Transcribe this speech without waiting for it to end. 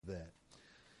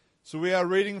So we are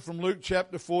reading from Luke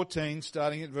chapter 14,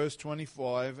 starting at verse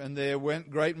 25. And there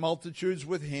went great multitudes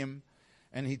with him,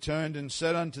 and he turned and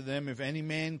said unto them, If any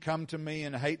man come to me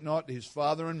and hate not his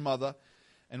father and mother,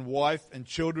 and wife and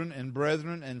children and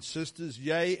brethren and sisters,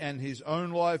 yea, and his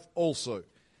own life also,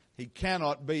 he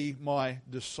cannot be my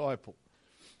disciple.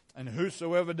 And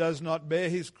whosoever does not bear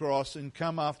his cross and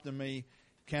come after me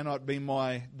cannot be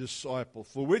my disciple.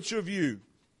 For which of you,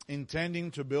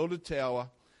 intending to build a tower,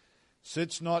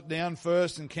 sits not down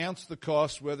first and counts the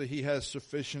cost, whether he has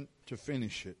sufficient to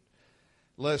finish it?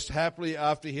 Lest haply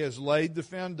after he has laid the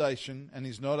foundation and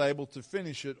is not able to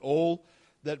finish it, all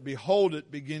that behold it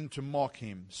begin to mock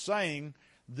him, saying,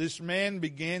 This man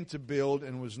began to build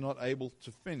and was not able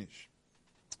to finish.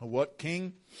 Or what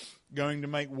king, going to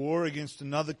make war against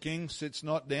another king, sits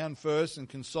not down first and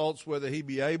consults whether he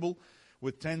be able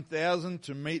with 10,000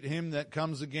 to meet him that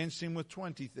comes against him with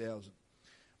 20,000?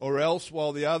 Or else,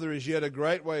 while the other is yet a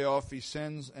great way off, he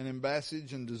sends an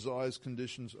embassage and desires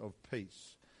conditions of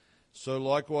peace. So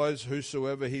likewise,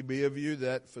 whosoever he be of you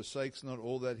that forsakes not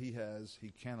all that he has,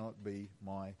 he cannot be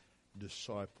my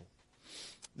disciple.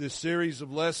 This series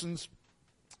of lessons,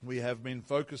 we have been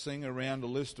focusing around a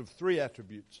list of 3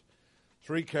 attributes,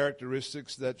 3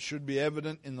 characteristics that should be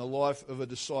evident in the life of a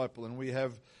disciple. And we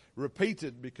have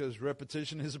repeated, because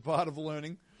repetition is a part of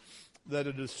learning, that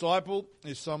a disciple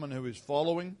is someone who is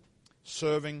following,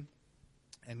 serving,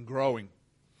 and growing.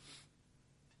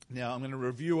 Now, I'm going to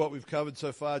review what we've covered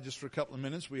so far just for a couple of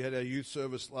minutes. We had our youth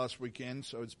service last weekend,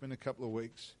 so it's been a couple of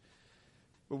weeks.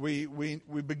 But we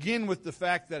begin with the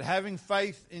fact that having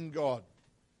faith in God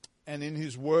and in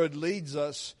His Word leads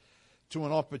us to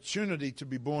an opportunity to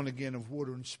be born again of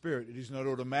water and spirit. It is not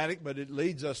automatic, but it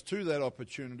leads us to that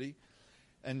opportunity.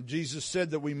 And Jesus said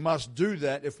that we must do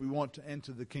that if we want to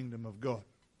enter the kingdom of God.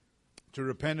 To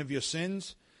repent of your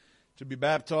sins, to be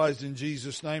baptized in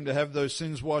Jesus' name, to have those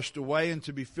sins washed away, and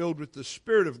to be filled with the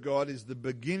Spirit of God is the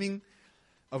beginning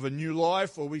of a new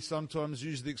life, or we sometimes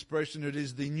use the expression, it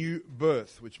is the new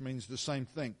birth, which means the same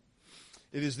thing.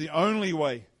 It is the only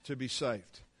way to be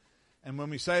saved. And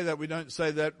when we say that, we don't say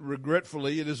that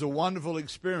regretfully. It is a wonderful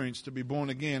experience to be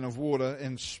born again of water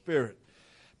and spirit.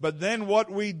 But then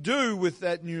what we do with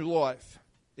that new life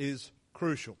is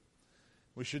crucial.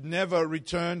 We should never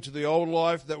return to the old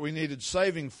life that we needed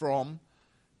saving from,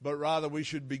 but rather we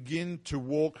should begin to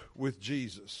walk with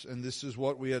Jesus. And this is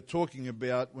what we are talking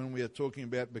about when we are talking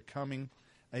about becoming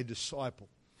a disciple.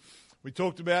 We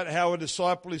talked about how a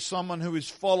disciple is someone who is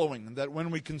following, and that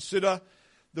when we consider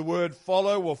the word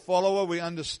follow or follower, we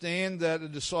understand that a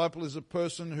disciple is a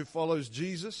person who follows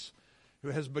Jesus, who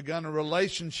has begun a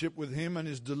relationship with Him and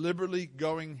is deliberately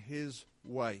going His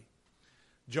way.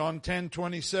 John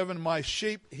 10:27, My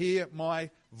sheep hear my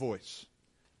voice,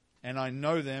 and I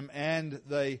know them, and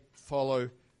they follow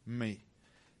me.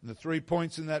 And the 3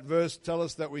 points in that verse tell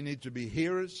us that we need to be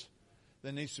hearers,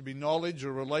 there needs to be knowledge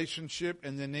or relationship,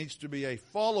 and there needs to be a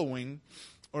following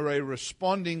or a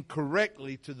responding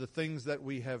correctly to the things that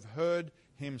we have heard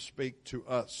Him speak to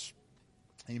us.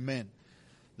 Amen.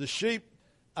 The sheep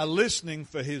are listening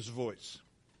for His voice.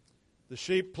 The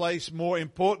sheep place more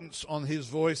importance on His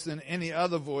voice than any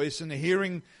other voice, and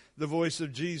hearing the voice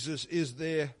of Jesus is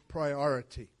their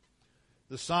priority.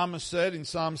 The psalmist said in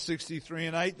Psalm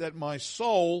 63:8 that my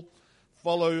soul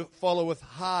followeth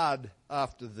hard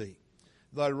after Thee.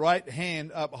 Thy right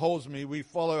hand upholds me. We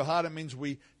follow hard. It means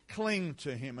we cling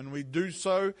to Him, and we do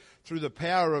so through the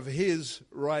power of His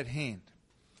right hand.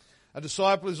 A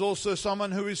disciple is also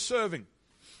someone who is serving.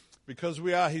 Because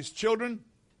we are His children,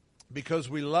 because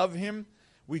we love Him,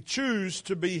 we choose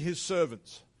to be His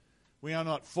servants. We are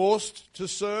not forced to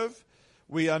serve.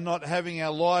 We are not having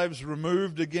our lives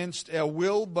removed against our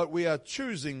will, but we are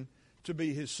choosing to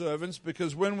be His servants,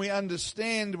 because when we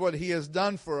understand what He has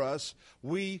done for us,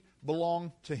 we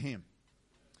belong to Him.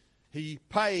 He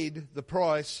paid the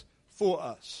price for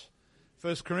us.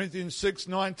 1 Corinthians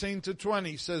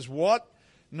 6:19-20 says, What?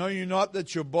 Know you not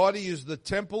that your body is the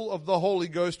temple of the Holy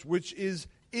Ghost which is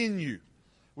in you,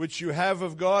 which you have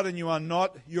of God, and you are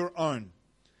not your own?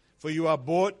 For you are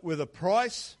bought with a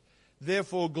price.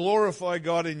 Therefore glorify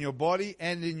God in your body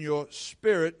and in your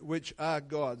spirit, which are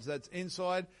God's. That's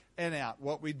inside and out.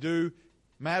 What we do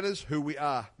matters. Who we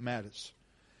are matters.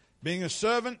 Being a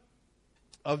servant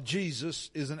of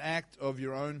Jesus is an act of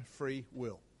your own free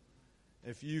will.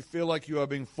 If you feel like you are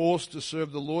being forced to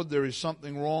serve the Lord, there is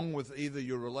something wrong with either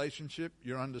your relationship,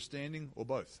 your understanding, or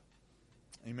both.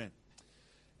 Amen.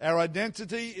 Our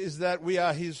identity is that we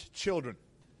are His children.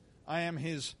 I am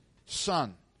His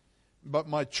son. But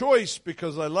my choice,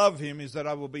 because I love Him, is that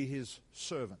I will be His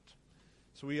servant.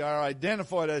 So we are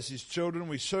identified as his children.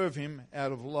 We serve him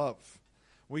out of love.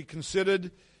 We considered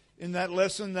in that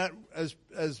lesson that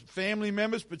as family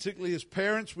members, particularly as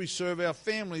parents, we serve our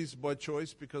families by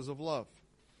choice because of love.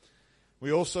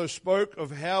 We also spoke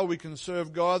of how we can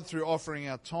serve God through offering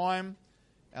our time,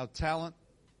 our talent,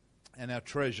 and our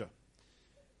treasure.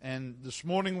 And this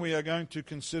morning we are going to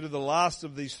consider the last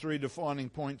of these three defining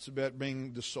points about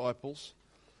being disciples,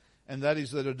 and that is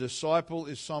that a disciple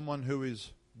is someone who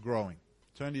is growing.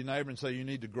 Turn to your neighbor and say, you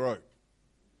need to grow.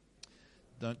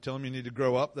 Don't tell them you need to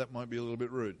grow up. That might be a little bit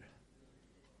rude.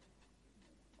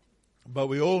 But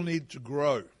we all need to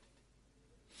grow.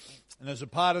 And as a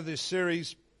part of this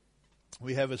series,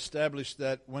 we have established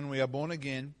that when we are born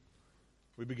again,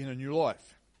 we begin a new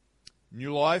life.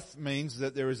 New life means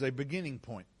that there is a beginning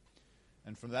point.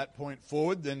 And from that point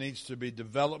forward, there needs to be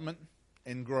development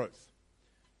and growth.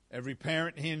 Every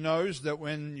parent here knows that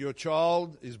when your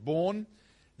child is born,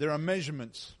 there are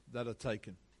measurements that are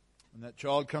taken. When that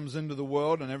child comes into the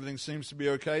world and everything seems to be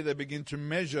okay, they begin to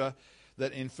measure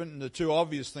that infant. And the two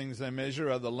obvious things they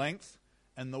measure are the length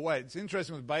and the weight. It's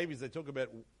interesting with babies, they talk about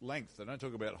length. They don't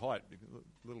talk about height because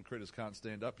little critters can't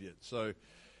stand up yet. So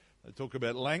they talk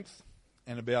about length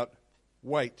and about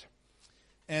weight.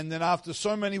 And then after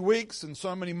so many weeks and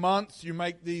so many months, you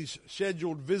make these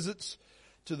scheduled visits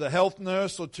to the health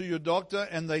nurse or to your doctor,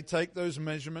 and they take those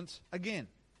measurements again.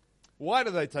 Why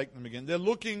do they take them again? They're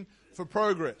looking for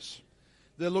progress.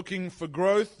 They're looking for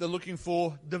growth. They're looking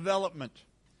for development.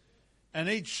 And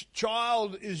each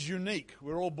child is unique.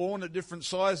 We're all born at different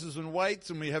sizes and weights,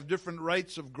 and we have different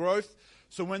rates of growth.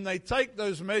 So when they take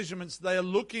those measurements, they are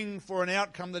looking for an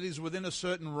outcome that is within a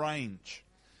certain range.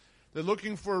 They're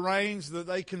looking for a range that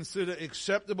they consider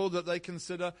acceptable, that they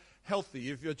consider healthy.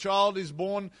 If your child is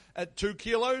born at 2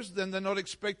 kilos, then they're not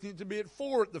expecting it to be at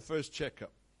 4 at the first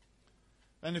checkup.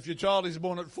 And if your child is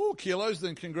born at 4 kilos,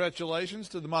 then congratulations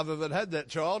to the mother that had that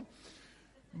child.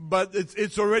 But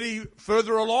it's already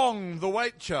further along the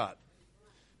weight chart.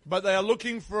 But they are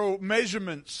looking for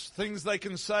measurements, things they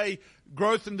can say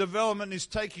growth and development is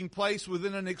taking place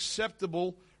within an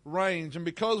acceptable range. And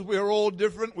because we're all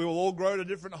different, we will all grow to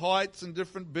different heights and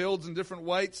different builds and different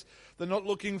weights. They're not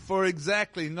looking for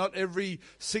exactly, not every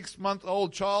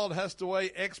 6-month-old child has to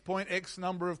weigh X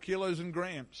number of kilos and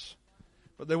grams.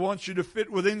 But they want you to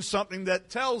fit within something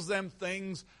that tells them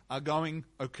things are going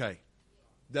okay.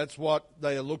 That's what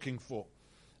they are looking for.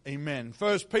 Amen.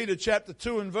 1 Peter chapter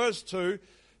 2 and verse 2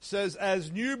 says,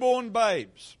 as newborn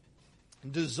babes,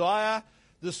 desire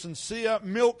the sincere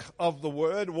milk of the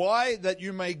word. Why? That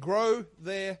you may grow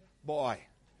thereby.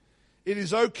 It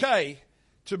is okay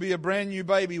to be a brand new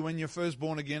baby when you're first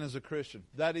born again as a Christian.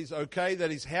 That is okay. That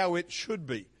is how it should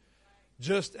be.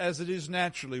 Just as it is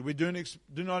naturally. We do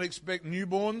not expect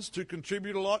newborns to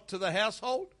contribute a lot to the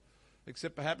household,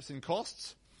 except perhaps in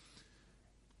costs.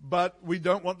 But we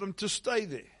don't want them to stay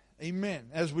there. Amen.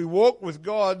 As we walk with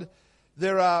God,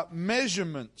 there are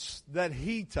measurements that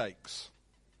He takes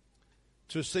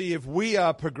to see if we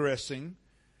are progressing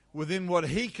within what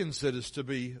He considers to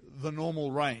be the normal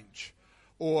range,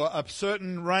 or a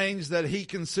certain range that He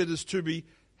considers to be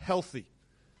healthy.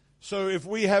 So if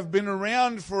we have been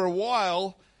around for a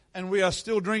while and we are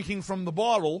still drinking from the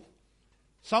bottle,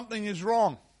 something is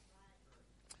wrong.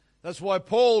 That's why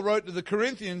Paul wrote to the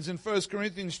Corinthians in 1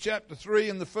 Corinthians chapter 3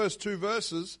 in the first 2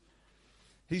 verses.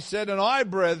 He said, and I,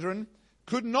 brethren,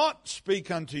 could not speak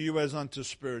unto you as unto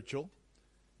spiritual,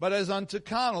 but as unto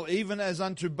carnal, even as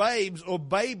unto babes or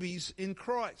babies in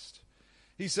Christ.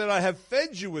 He said, I have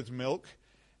fed you with milk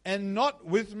and not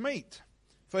with meat.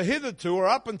 For hitherto, or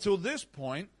up until this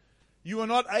point, you are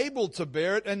not able to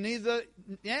bear it, and neither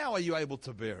now are you able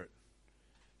to bear it.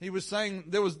 He was saying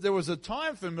there was a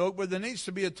time for milk, but there needs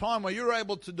to be a time where you're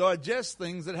able to digest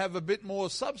things that have a bit more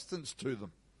substance to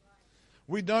them.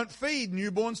 We don't feed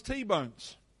newborns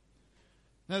T-bones.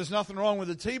 Now, there's nothing wrong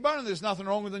with a T-bone, and there's nothing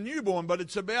wrong with a newborn, but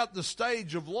it's about the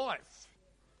stage of life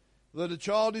that a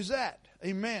child is at.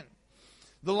 Amen.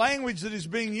 The language that is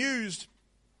being used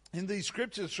in these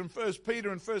scriptures from 1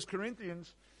 Peter and 1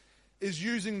 Corinthians is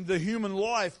using the human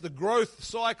life, the growth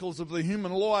cycles of the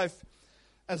human life,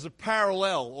 as a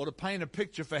parallel, or to paint a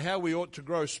picture for how we ought to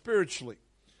grow spiritually.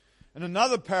 And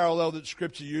another parallel that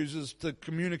Scripture uses to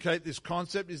communicate this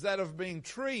concept is that of being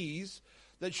trees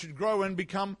that should grow and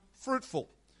become fruitful.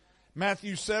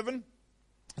 Matthew 7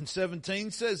 and 17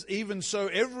 says, even so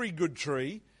every good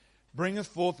tree bringeth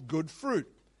forth good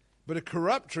fruit, but a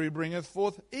corrupt tree bringeth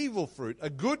forth evil fruit.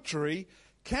 A good tree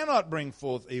cannot bring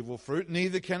forth evil fruit,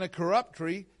 neither can a corrupt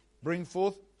tree bring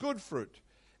forth good fruit.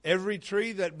 Every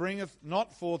tree that bringeth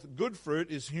not forth good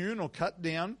fruit is hewn or cut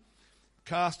down,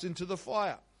 cast into the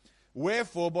fire.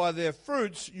 Wherefore by their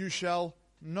fruits you shall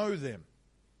know them.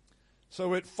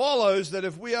 So it follows that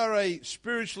if we are a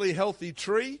spiritually healthy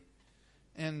tree,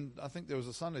 and I think there was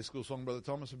a Sunday school song, Brother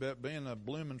Thomas, about being a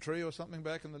blooming tree or something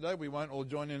back in the day. We won't all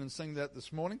join in and sing that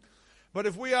this morning. But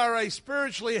if we are a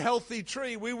spiritually healthy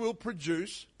tree, we will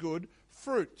produce good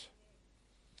fruit.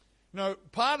 Now,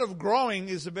 part of growing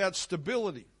is about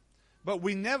stability, but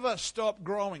we never stop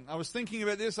growing. I was thinking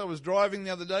about this. I was driving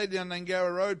the other day down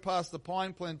Nangara Road past the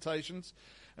pine plantations,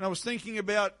 and I was thinking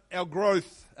about our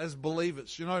growth as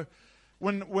believers. You know,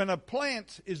 when a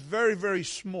plant is very, very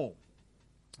small,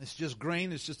 it's just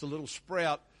green, it's just a little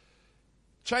sprout,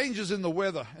 changes in the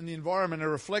weather and the environment are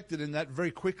reflected in that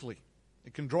very quickly.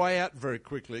 It can dry out very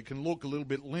quickly. It can look a little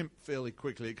bit limp fairly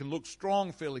quickly. It can look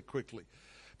strong fairly quickly.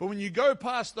 But when you go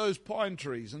past those pine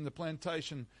trees in the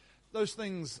plantation, those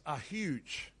things are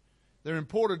huge. They're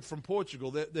imported from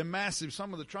Portugal. They're massive.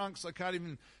 Some of the trunks, I can't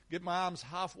even get my arms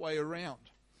halfway around.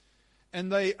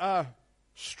 And they are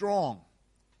strong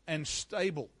and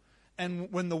stable.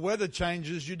 And when the weather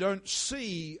changes, you don't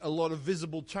see a lot of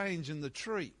visible change in the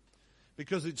tree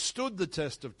because it stood the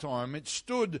test of time. It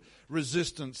stood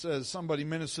resistance, as somebody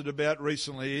ministered about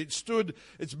recently.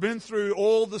 It's been through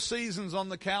all the seasons on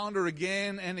the calendar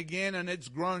again and again, and it's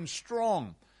grown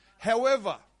strong.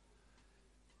 However,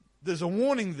 there's a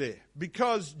warning there,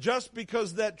 because just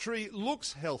because that tree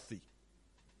looks healthy.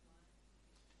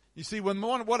 You see,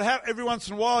 every once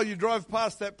in a while you drive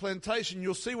past that plantation,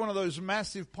 you'll see one of those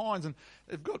massive pines, and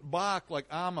they've got bark like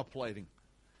armor plating.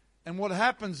 And what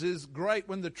happens is,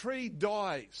 when the tree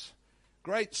dies,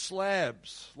 great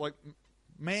slabs, like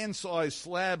man-sized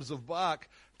slabs of bark,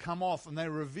 come off, and they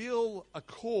reveal a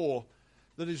core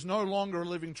that is no longer a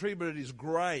living tree, but it is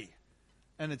grey,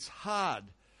 and it's hard.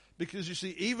 Because you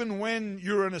see, even when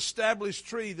you're an established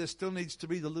tree, there still needs to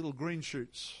be the little green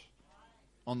shoots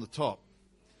on the top.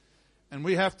 And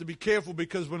we have to be careful,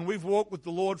 because when we've walked with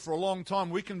the Lord for a long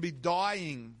time, we can be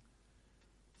dying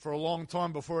for a long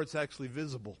time before it's actually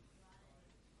visible.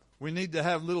 We need to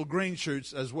have little green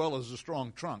shoots as well as a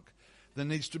strong trunk. There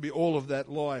needs to be all of that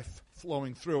life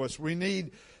flowing through us. We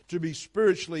need to be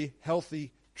spiritually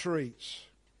healthy trees.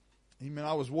 Amen.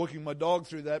 I was walking my dog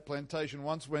through that plantation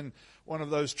once when one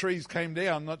of those trees came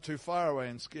down not too far away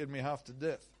and scared me half to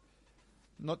death.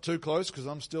 Not too close, because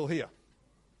I'm still here.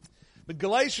 But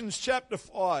Galatians chapter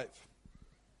 5,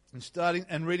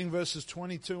 and reading verses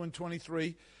 22 and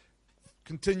 23,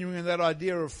 continuing in that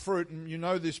idea of fruit, and you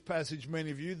know this passage,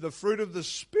 many of you. The fruit of the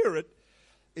Spirit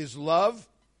is love,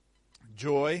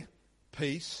 joy,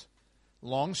 peace,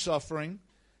 long-suffering,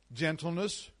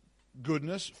 gentleness,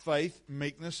 goodness, faith,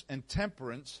 meekness, and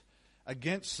temperance.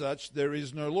 Against such there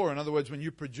is no law. In other words, when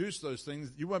you produce those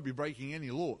things, you won't be breaking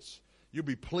any laws. You'll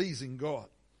be pleasing God.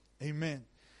 Amen.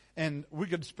 And we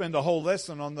could spend a whole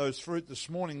lesson on those fruit this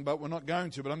morning, but we're not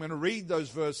going to. But I'm going to read those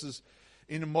verses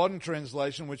in a modern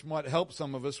translation, which might help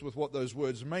some of us with what those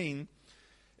words mean.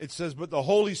 It says, but the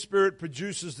Holy Spirit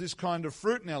produces this kind of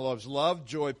fruit in our lives: love,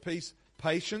 joy, peace,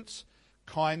 patience,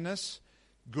 kindness,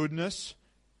 goodness,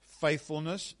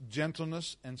 faithfulness,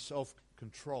 gentleness, and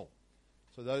self-control.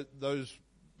 So those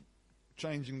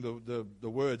changing the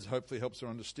words hopefully helps our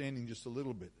understanding just a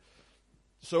little bit.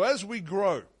 So as we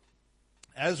grow,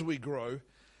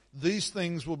 these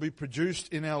things will be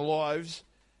produced in our lives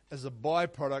as a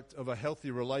byproduct of a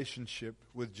healthy relationship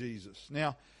with Jesus.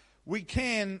 Now, we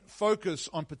can focus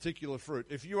on particular fruit.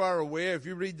 If you are aware, if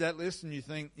you read that list and you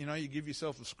think, you give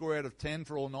yourself a score out of 10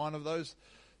 for all 9 of those,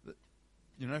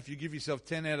 if you give yourself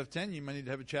 10 out of 10, you may need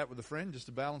to have a chat with a friend just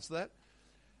to balance that.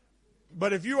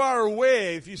 But if you are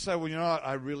aware, if you say,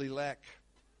 I really lack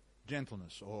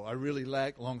gentleness, or I really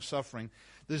lack long-suffering,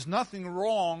 there's nothing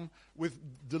wrong with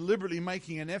deliberately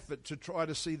making an effort to try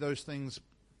to see those things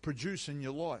produce in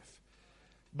your life.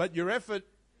 But your effort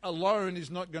alone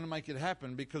is not going to make it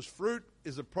happen, because fruit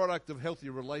is a product of healthy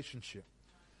relationship.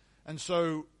 And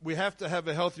so we have to have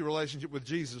a healthy relationship with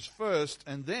Jesus first,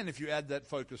 and then if you add that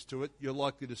focus to it, you're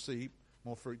likely to see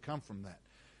more fruit come from that.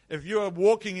 If you are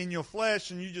walking in your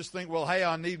flesh and you just think, well, hey,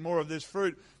 I need more of this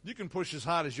fruit, you can push as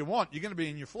hard as you want. You're going to be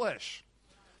in your flesh.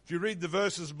 If you read the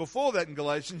verses before that in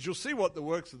Galatians, you'll see what the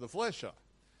works of the flesh are.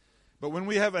 But when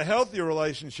we have a healthy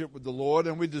relationship with the Lord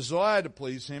and we desire to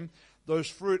please Him, those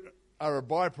fruit are a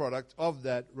byproduct of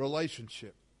that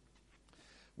relationship.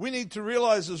 We need to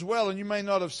realize as well, and you may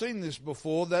not have seen this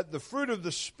before, that the fruit of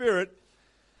the Spirit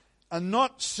are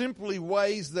not simply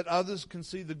ways that others can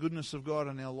see the goodness of God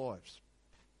in our lives.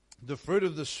 The fruit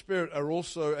of the Spirit are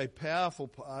also a powerful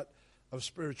part of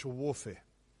spiritual warfare.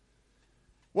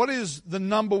 What is the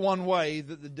number one way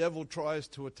that the devil tries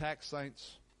to attack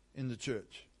saints in the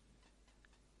church?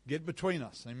 get between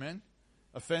us. Amen?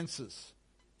 Offenses,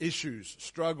 issues,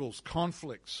 struggles,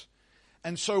 conflicts.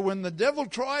 And so when the devil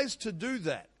tries to do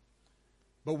that,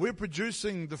 but we're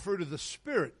producing the fruit of the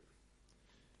Spirit,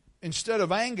 instead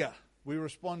of anger, we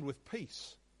respond with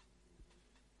peace.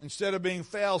 Instead of being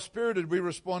foul-spirited, we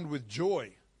respond with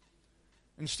joy.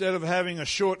 Instead of having a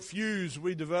short fuse,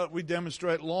 we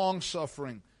demonstrate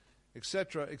long-suffering,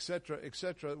 etc., etc.,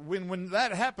 etc. When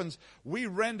that happens, we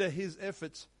render his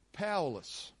efforts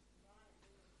powerless.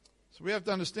 So we have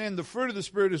to understand the fruit of the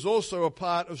Spirit is also a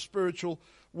part of spiritual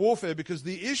warfare, because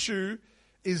the issue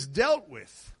is dealt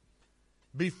with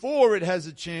before it has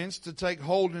a chance to take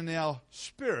hold in our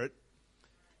spirit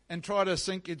and try to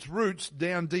sink its roots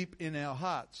down deep in our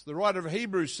hearts. The writer of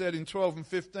Hebrews said in 12 and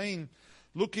 15,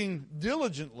 looking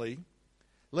diligently,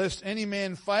 lest any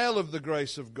man fail of the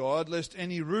grace of God, lest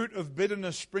any root of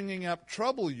bitterness springing up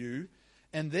trouble you,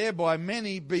 and thereby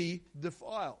many be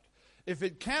defiled. If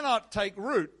it cannot take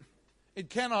root, it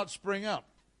cannot spring up.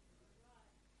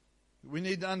 We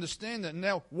need to understand that.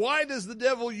 Now, why does the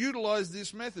devil utilize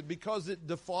this method? Because it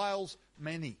defiles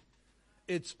many.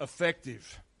 It's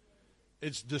effective.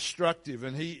 It's destructive.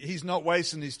 And he's not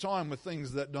wasting his time with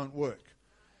things that don't work.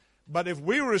 But if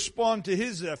we respond to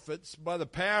his efforts by the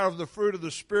power of the fruit of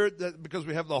the Spirit, that because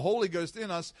we have the Holy Ghost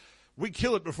in us, we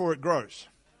kill it before it grows.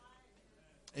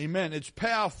 Amen. It's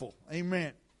powerful.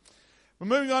 Amen. We're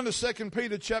moving on to 2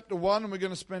 Peter chapter 1, and we're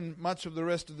going to spend much of the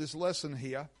rest of this lesson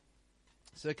here.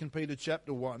 2 Peter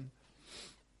chapter 1.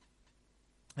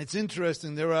 It's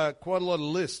interesting, there are quite a lot of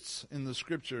lists in the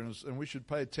Scripture, and we should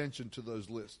pay attention to those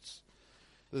lists.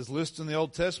 There's lists in the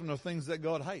Old Testament of things that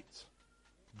God hates.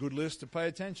 Good list to pay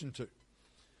attention to.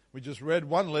 We just read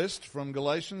one list from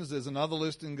Galatians. There's another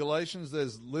list in Galatians.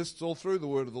 There's lists all through the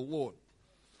Word of the Lord.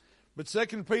 But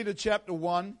 2 Peter chapter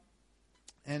 1,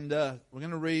 and we're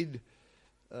going to read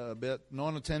about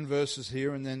 9 or 10 verses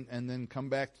here and then come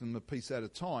back to them a piece at a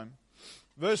time.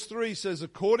 Verse 3 says,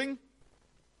 according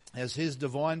as his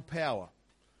divine power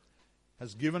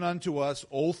has given unto us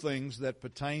all things that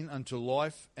pertain unto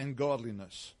life and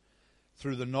godliness,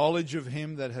 through the knowledge of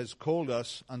him that has called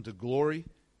us unto glory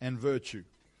and virtue,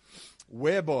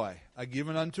 whereby are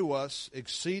given unto us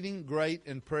exceeding great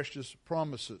and precious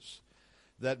promises,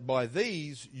 that by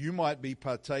these you might be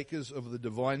partakers of the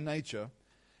divine nature,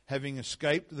 having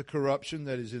escaped the corruption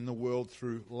that is in the world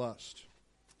through lust.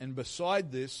 And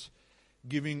beside this,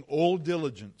 giving all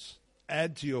diligence,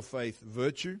 add to your faith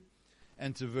virtue,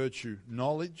 and to virtue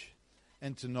knowledge,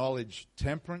 and to knowledge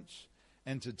temperance,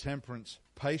 and to temperance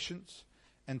patience,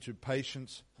 and to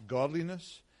patience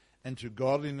godliness, and to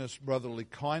godliness brotherly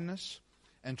kindness,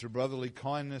 and to brotherly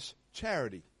kindness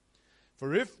charity.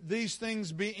 For if these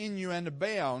things be in you and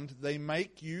abound, they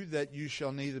make you that you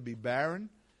shall neither be barren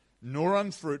nor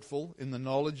unfruitful in the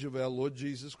knowledge of our Lord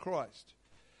Jesus Christ.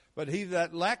 But he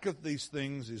that lacketh these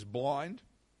things is blind,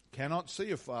 cannot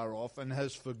see afar off, and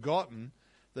has forgotten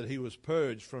that he was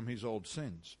purged from his old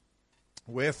sins.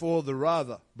 Wherefore the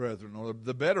rather, brethren, or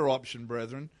the better option,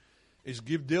 brethren, is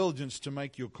give diligence to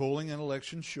make your calling and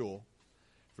election sure.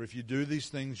 For if you do these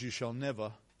things, you shall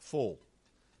never fall.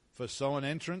 For so an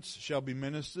entrance shall be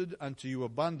ministered unto you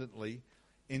abundantly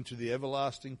into the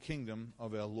everlasting kingdom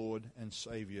of our Lord and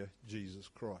Savior Jesus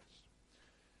Christ.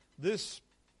 This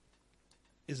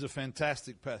is a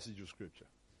fantastic passage of Scripture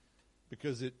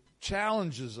because it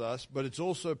challenges us, but it's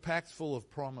also packed full of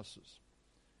promises.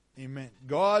 Amen.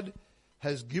 God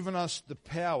has given us the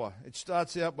power. It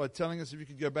starts out by telling us, if you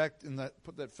could go back in that,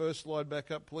 put that first slide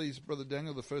back up, please, Brother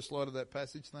Daniel, the first slide of that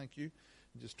passage. Thank you.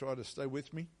 Just try to stay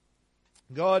with me.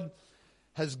 God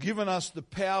has given us the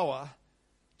power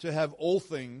to have all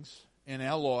things in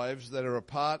our lives that are a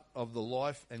part of the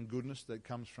life and goodness that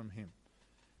comes from Him.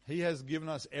 He has given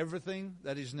us everything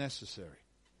that is necessary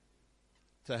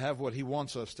to have what He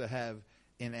wants us to have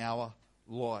in our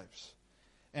lives.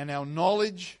 And our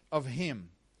knowledge of Him,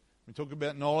 we talk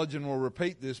about knowledge and we'll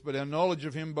repeat this, but our knowledge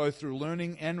of Him both through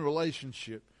learning and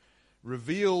relationship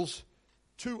reveals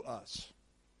to us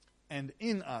and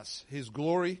in us His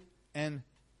glory and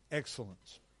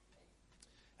excellence.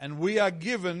 And we are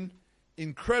given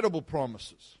incredible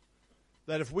promises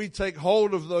that if we take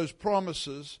hold of those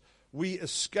promises, we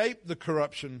escape the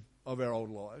corruption of our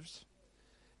old lives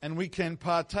and we can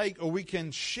partake or we can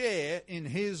share in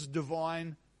His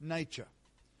divine nature,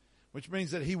 which means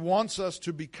that He wants us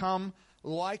to become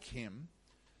like Him,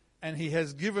 and He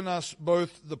has given us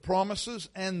both the promises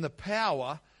and the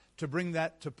power to bring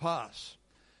that to pass.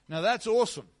 Now that's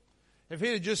awesome. If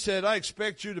He had just said, I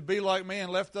expect you to be like me,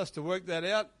 and left us to work that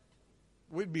out,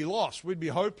 we'd be lost. We'd be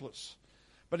hopeless.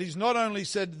 But He's not only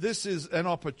said this is an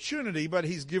opportunity, but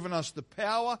He's given us the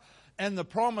power and the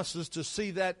promises to see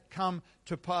that come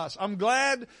to pass. I'm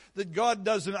glad that God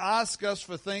doesn't ask us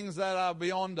for things that are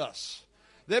beyond us.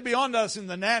 They're beyond us in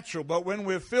the natural, but when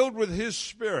we're filled with His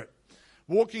Spirit,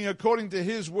 walking according to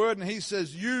His Word, and He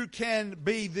says, you can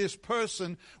be this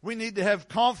person, we need to have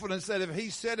confidence that if He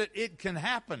said it, it can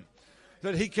happen.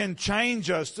 That He can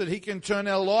change us, that He can turn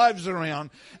our lives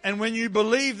around. And when you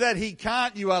believe that He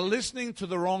can't, you are listening to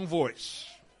the wrong voice.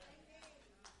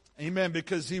 Amen.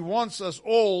 Because He wants us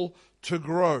all to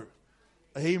grow.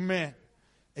 Amen.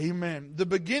 Amen. The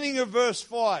beginning of verse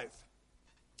 5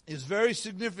 is very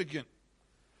significant.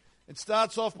 It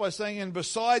starts off by saying, and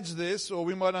besides this, or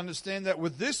we might understand that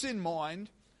with this in mind,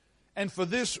 and for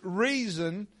this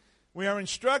reason, we are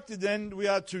instructed then, we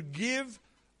are to give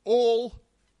all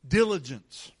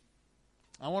diligence.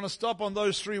 I want to stop on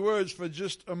those three words for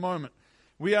just a moment.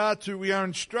 We are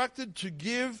instructed to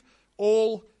give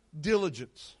all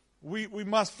diligence. We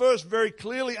must first very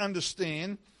clearly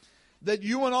understand that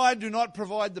you and I do not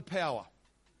provide the power.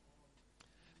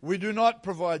 We do not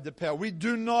provide the power. We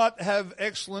do not have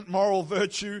excellent moral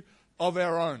virtue of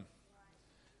our own.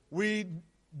 We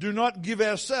do not give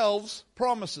ourselves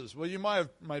promises. Well, you may have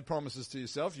made promises to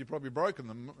yourself. You've probably broken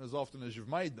them as often as you've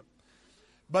made them.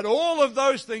 But all of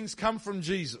those things come from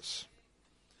Jesus.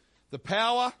 The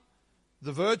power,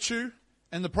 the virtue,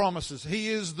 and the promises. He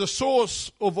is the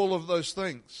source of all of those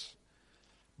things.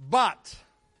 But,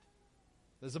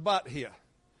 there's a but here.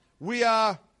 We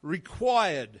are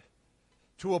required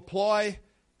to apply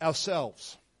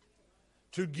ourselves,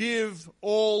 to give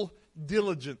all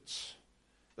diligence.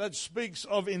 That speaks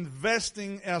of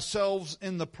investing ourselves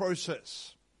in the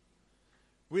process.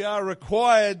 We are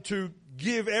required to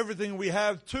give everything we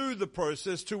have to the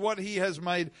process, to what He has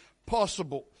made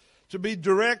possible. To be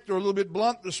direct or a little bit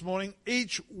blunt this morning,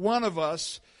 each one of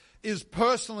us is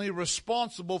personally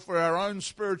responsible for our own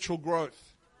spiritual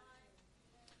growth.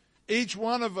 Each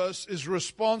one of us is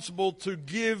responsible to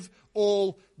give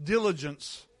all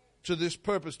diligence to this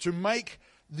purpose, to make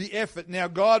the effort. Now,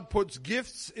 God puts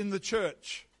gifts in the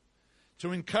church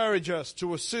to encourage us,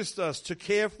 to assist us, to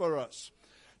care for us,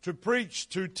 to preach,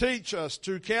 to teach us,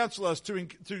 to counsel us, to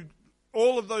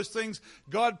all of those things.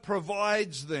 God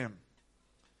provides them.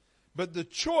 But the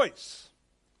choice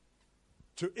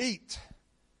to eat,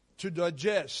 to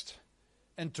digest,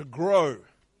 and to grow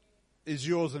is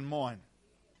yours and mine.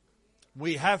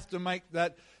 We have to make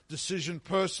that decision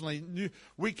personally.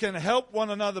 We can help one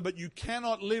another, but you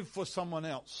cannot live for someone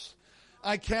else.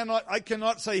 I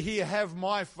cannot say, here, have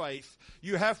my faith.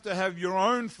 You have to have your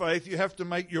own faith. You have to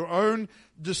make your own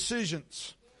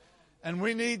decisions. And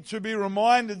we need to be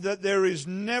reminded that there is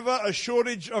never a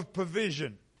shortage of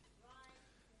provision.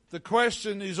 The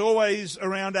question is always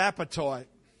around appetite.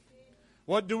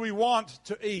 What do we want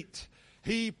to eat?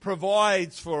 He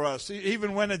provides for us.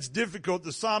 Even when it's difficult,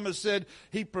 the psalmist said,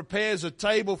 He prepares a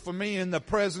table for me in the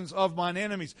presence of mine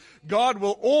enemies. God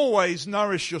will always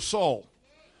nourish your soul.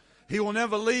 He will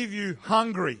never leave you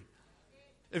hungry.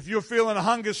 If you're feeling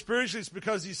hunger spiritually, it's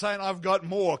because He's saying, I've got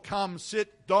more. Come,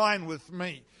 sit, dine with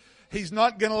me. He's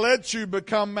not going to let you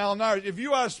become malnourished. If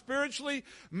you are spiritually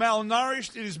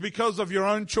malnourished, it is because of your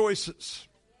own choices.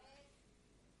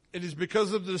 It is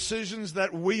because of the decisions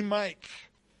that we make.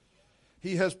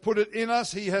 He has put it in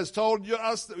us. He has told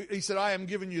us, He said, I am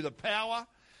giving you the power.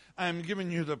 I am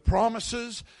giving you the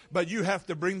promises, but you have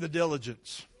to bring the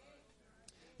diligence.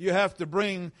 You have to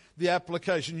bring the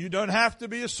application. You don't have to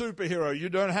be a superhero. You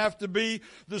don't have to be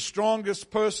the strongest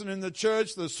person in the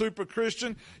church, the super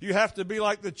Christian. You have to be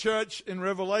like the church in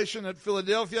Revelation at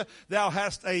Philadelphia. Thou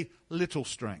hast a little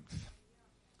strength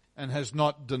and has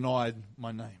not denied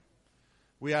my name.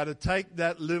 We are to take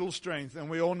that little strength, and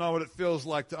we all know what it feels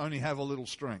like to only have a little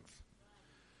strength.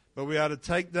 But we are to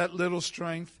take that little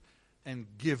strength and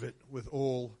give it with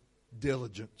all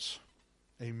diligence.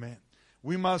 Amen.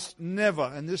 We must never,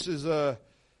 and this is a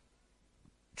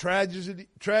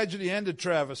tragedy and a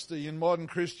travesty in modern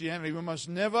Christianity, we must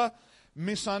never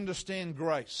misunderstand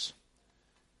grace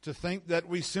to think that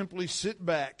we simply sit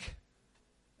back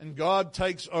and God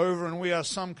takes over and we are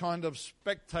some kind of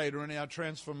spectator in our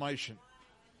transformation.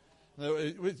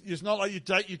 It's not like you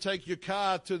take your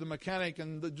car to the mechanic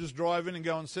and just drive in and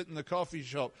go and sit in the coffee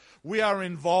shop. We are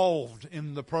involved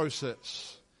in the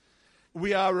process.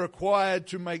 We are required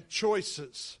to make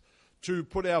choices, to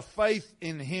put our faith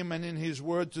in Him and in His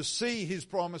Word, to see His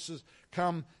promises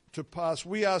come to pass.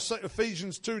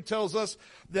 Ephesians 2 tells us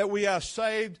that we are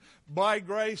saved by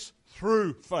grace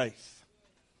through faith.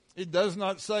 It does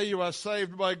not say you are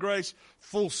saved by grace,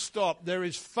 full stop. There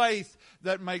is faith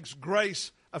that makes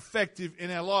grace effective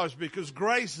in our lives, because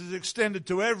grace is extended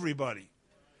to everybody.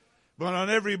 But not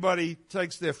everybody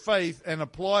takes their faith and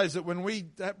applies it. When we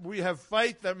have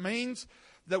faith, that means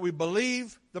that we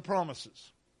believe the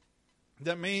promises.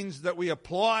 That means that we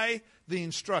apply the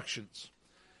instructions.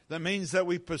 That means that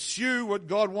we pursue what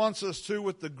God wants us to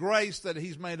with the grace that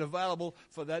He's made available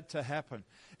for that to happen.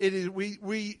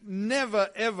 We never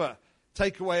ever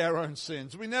take away our own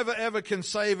sins. We never ever can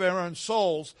save our own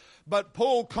souls. But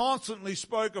Paul constantly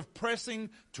spoke of pressing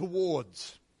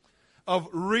towards, of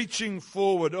reaching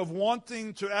forward, of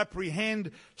wanting to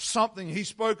apprehend something. He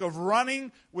spoke of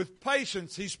running with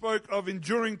patience. He spoke of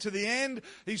enduring to the end.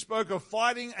 He spoke of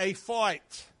fighting a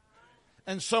fight.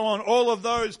 And so on. All of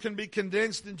those can be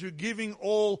condensed into giving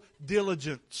all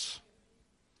diligence.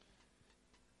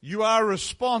 You are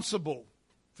responsible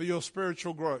for your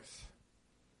spiritual growth.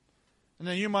 And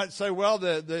then you might say, well,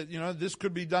 this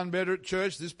could be done better at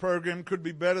church. This program could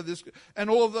be better. And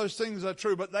all of those things are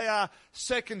true, but they are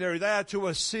secondary. They are to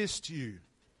assist you.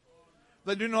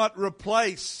 They do not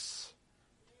replace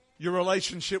your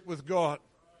relationship with God.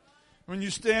 When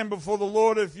you stand before the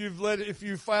Lord, if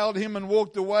you failed Him and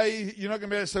walked away, you're not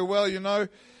going to be able to say, well,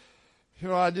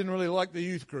 I didn't really like the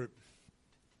youth group.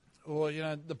 Or,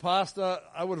 the pastor,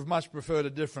 I would have much preferred a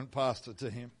different pastor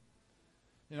to him.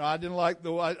 I didn't like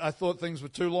I thought things were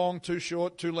too long, too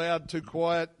short, too loud, too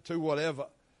quiet, too whatever.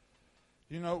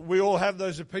 We all have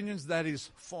those opinions. That is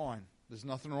fine. There's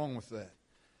nothing wrong with that.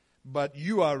 But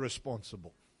you are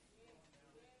responsible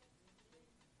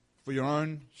for your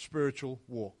own spiritual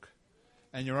walk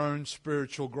and your own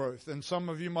spiritual growth. And some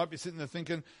of you might be sitting there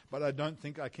thinking, but I don't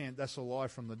think I can. That's a lie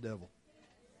from the devil.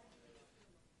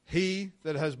 He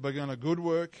that has begun a good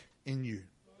work in you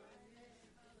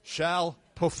shall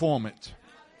perform it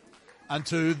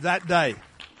unto that day.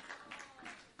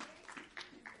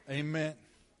 Amen.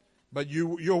 But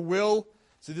your will,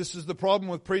 see, this is the problem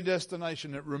with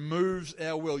predestination. It removes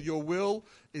our will. Your will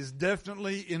is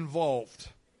definitely involved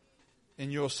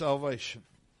in your salvation.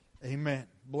 Amen.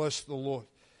 Bless the Lord.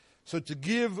 So to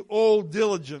give all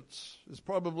diligence is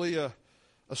probably a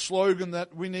slogan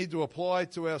that we need to apply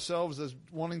to ourselves as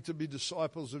wanting to be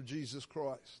disciples of Jesus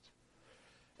Christ.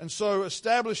 And so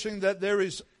establishing that there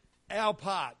is our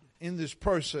part in this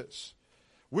process.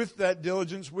 With that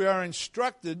diligence, we are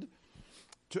instructed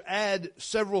to add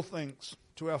several things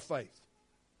to our faith.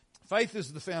 Faith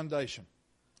is the foundation.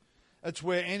 That's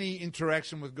where any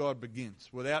interaction with God begins.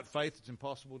 Without faith, it's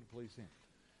impossible to please Him.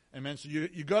 Amen. So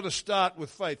you've got to start with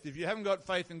faith. If you haven't got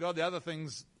faith in God, the other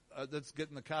things, that's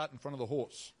getting the cart in front of the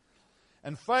horse.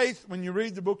 And faith, when you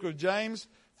read the book of James,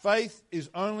 faith is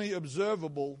only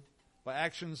observable by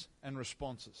actions and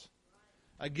responses.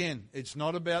 Again, it's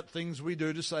not about things we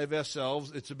do to save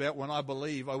ourselves. It's about when I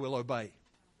believe, I will obey.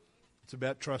 It's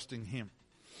about trusting Him.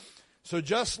 So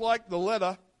just like the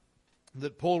letter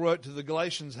that Paul wrote to the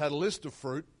Galatians had a list of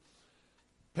fruit,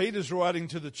 Peter's writing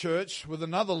to the church with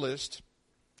another list,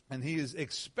 and he is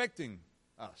expecting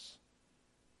us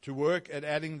to work at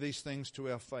adding these things to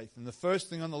our faith. And the first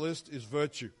thing on the list is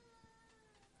virtue.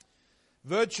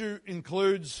 Virtue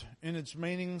includes, in its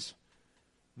meanings,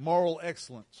 moral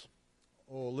excellence,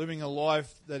 or living a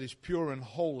life that is pure and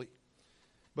holy.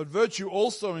 But virtue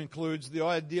also includes the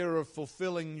idea of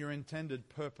fulfilling your intended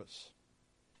purpose.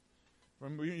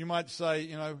 You might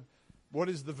say, what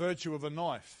is the virtue of a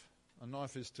knife? A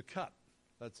knife is to cut.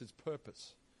 That's its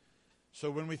purpose. So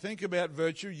when we think about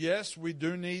virtue, yes, we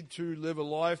do need to live a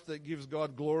life that gives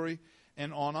God glory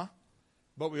and honor,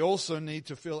 but we also need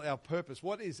to fill our purpose.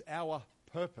 What is our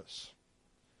purpose?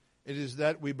 It is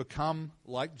that we become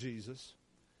like Jesus,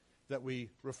 that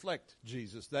we reflect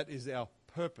Jesus. That is our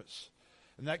purpose.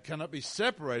 And that cannot be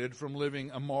separated from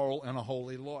living a moral and a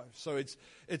holy life. So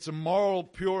it's a moral,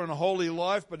 pure, and holy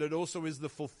life, but it also is the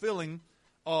fulfilling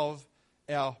of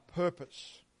our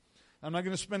purpose. I'm not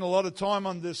going to spend a lot of time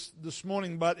on this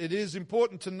morning, but it is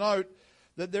important to note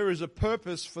that there is a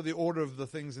purpose for the order of the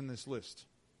things in this list.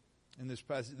 In this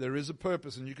passage, there is a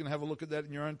purpose, and you can have a look at that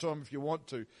in your own time if you want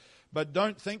to. But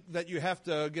don't think that you have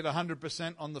to get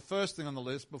 100% on the first thing on the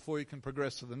list before you can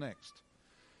progress to the next.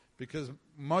 Because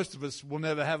most of us will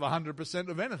never have 100%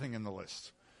 of anything in the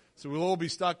list. So we'll all be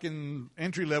stuck in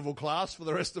entry-level class for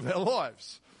the rest of our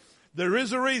lives. There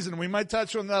is a reason. We may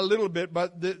touch on that a little bit,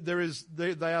 but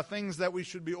they are things that we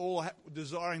should be all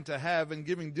desiring to have and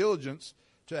giving diligence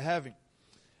to having.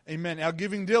 Amen. Our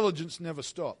giving diligence never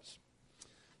stops.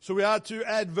 So we are to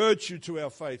add virtue to our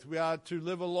faith. We are to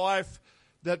live a life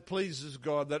that pleases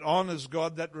God, that honors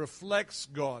God, that reflects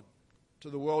God to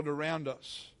the world around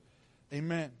us.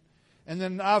 Amen. And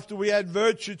then after we add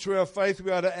virtue to our faith,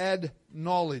 we are to add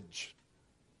knowledge.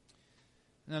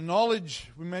 Now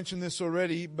knowledge, we mentioned this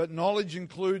already, but knowledge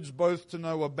includes both to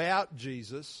know about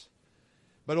Jesus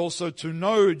but also to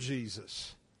know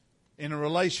Jesus in a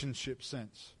relationship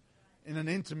sense, in an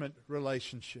intimate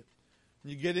relationship.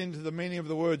 You get into the meaning of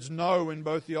the words know in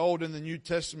both the Old and the New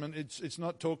Testament, it's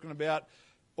not talking about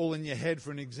all in your head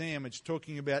for an exam. It's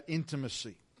talking about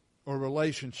intimacy or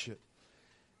relationship.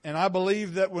 And I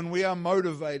believe that when we are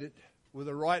motivated with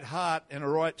a right heart and a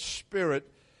right spirit,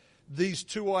 these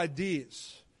two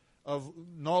ideas of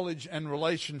knowledge and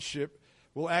relationship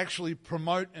will actually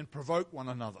promote and provoke one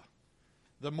another.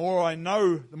 The more I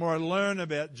know, the more I learn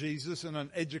about Jesus in an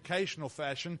educational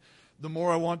fashion, the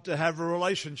more I want to have a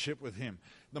relationship with Him.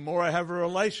 The more I have a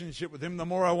relationship with Him, the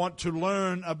more I want to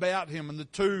learn about Him. And the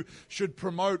two should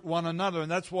promote one another. And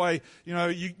that's why,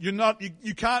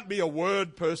 you can't be a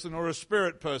word person or a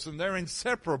spirit person. They're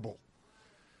inseparable.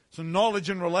 So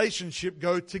knowledge and relationship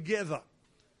go together.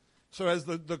 So as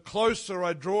the closer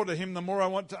I draw to Him, the more I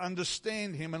want to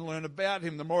understand Him and learn about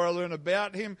Him. The more I learn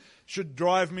about Him should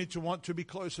drive me to want to be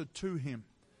closer to Him.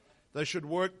 They should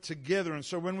work together. And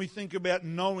so when we think about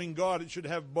knowing God, it should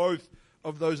have both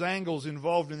of those angles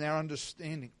involved in our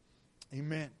understanding.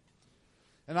 Amen.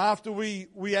 And after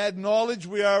we add knowledge,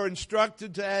 we are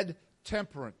instructed to add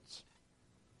temperance.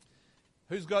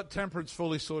 Who's got temperance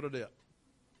fully sorted out?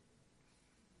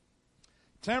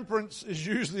 Temperance is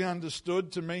usually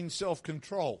understood to mean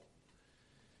self-control.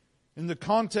 In the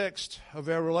context of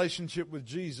our relationship with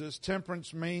Jesus,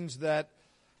 temperance means that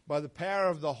by the power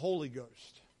of the Holy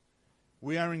Ghost,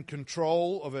 we are in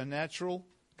control of our natural,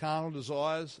 carnal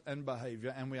desires and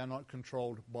behavior, and we are not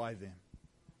controlled by them.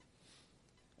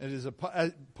 It is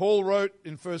Paul wrote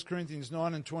in 1 Corinthians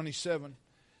 9 and 27,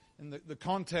 and the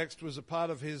context was a part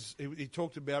of he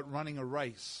talked about running a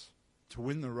race, to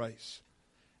win the race.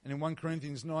 And in 1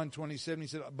 Corinthians 9:27 he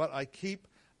said, "But I keep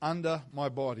under my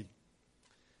body,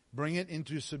 bring it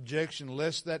into subjection,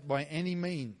 lest that by any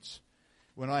means,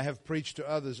 when I have preached to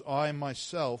others, I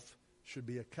myself should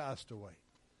be a castaway."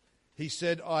 He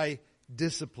said, "I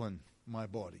discipline my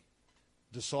body."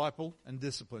 Disciple and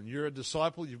discipline. You're a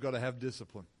disciple, you've got to have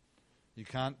discipline. You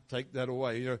can't take that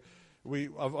away.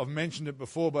 I've mentioned it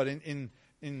before, but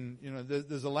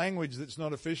there's a language that's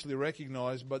not officially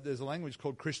recognized, but there's a language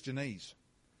called Christianese,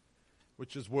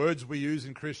 which is words we use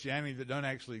in Christianity that don't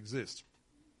actually exist.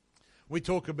 We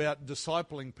talk about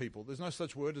discipling people. There's no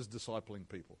such word as discipling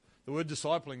people. The word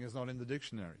discipling is not in the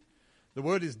dictionary. The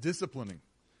word is disciplining.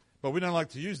 But we don't like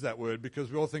to use that word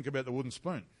because we all think about the wooden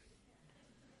spoon.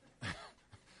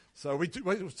 So we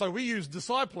use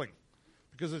discipling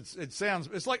because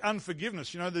it's like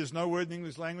unforgiveness. There's no word in the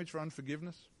English language for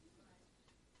unforgiveness.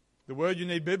 The word you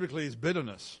need biblically is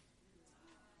bitterness.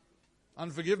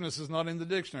 Unforgiveness is not in the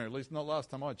dictionary, at least not last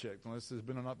time I checked, unless there's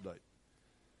been an update.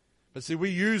 But see, we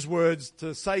use words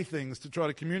to say things, to try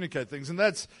to communicate things, and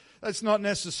that's not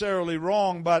necessarily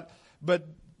wrong, but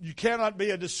you cannot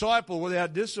be a disciple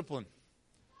without discipline.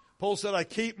 Paul said, "I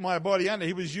keep my body under."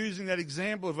 He was using that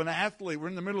example of an athlete. We're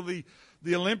in the middle of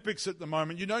the Olympics at the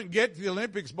moment. You don't get to the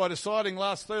Olympics by deciding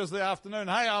last Thursday afternoon,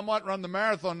 "Hey, I might run the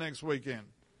marathon next weekend."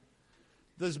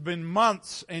 There's been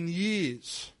months and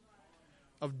years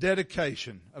of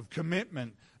dedication, of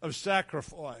commitment, of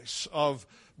sacrifice, of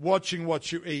watching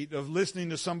what you eat, of listening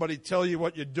to somebody tell you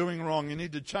what you're doing wrong. You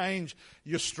need to change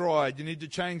your stride. You need to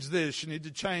change this. You need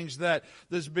to change that.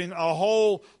 There's been a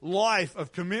whole life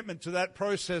of commitment to that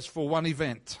process for one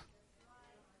event.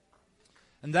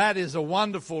 And that is a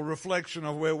wonderful reflection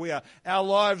of where we are. Our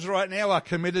lives right now are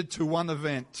committed to one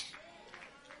event.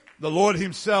 The Lord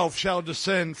Himself shall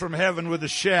descend from heaven with a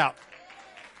shout.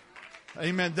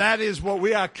 Amen. That is what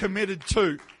we are committed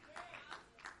to.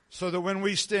 So that when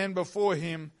we stand before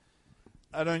Him,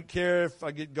 I don't care if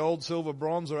I get gold, silver,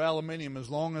 bronze, or aluminium, as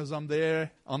long as I'm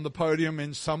there on the podium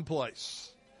in some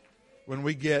place when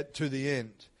we get to the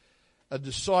end. A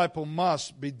disciple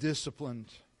must be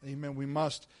disciplined. Amen. We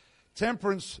must.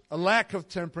 A lack of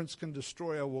temperance can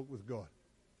destroy our walk with God.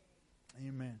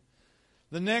 Amen.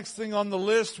 The next thing on the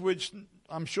list, which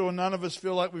I'm sure none of us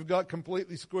feel like we've got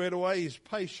completely squared away, is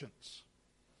patience.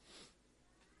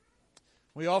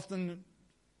 We often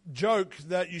joke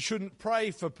that you shouldn't pray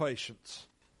for patience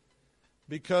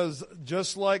because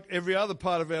just like every other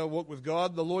part of our walk with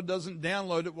God, the Lord doesn't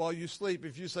download it while you sleep.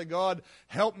 If you say, "God,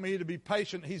 help me to be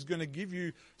patient," He's going to give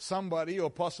you somebody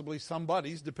or possibly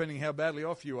somebodies, depending how badly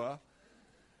off you are,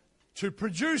 to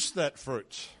produce that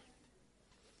fruit.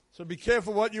 So be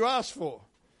careful what you ask for.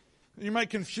 You may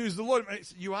confuse the Lord.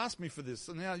 "You asked me for this,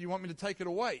 and now you want me to take it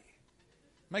away."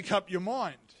 Make up your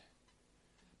mind.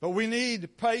 But we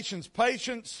need patience.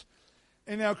 Patience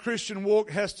in our Christian walk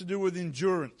has to do with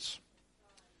endurance.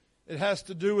 It has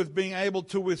to do with being able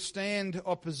to withstand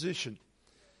opposition,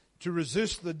 to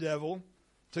resist the devil,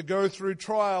 to go through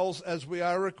trials as we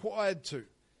are required to.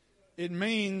 It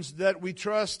means that we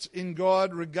trust in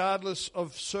God regardless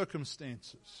of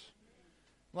circumstances.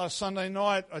 Last Sunday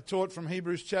night I taught from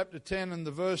Hebrews chapter 10, and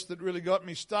the verse that really got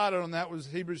me started on that was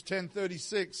Hebrews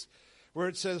 10:36, where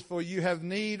it says, "For you have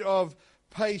need of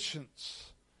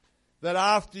patience, that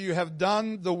after you have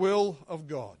done the will of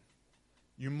God,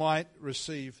 you might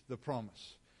receive the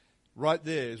promise." Right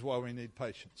there is why we need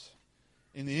patience.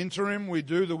 In the interim, we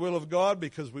do the will of God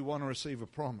because we want to receive a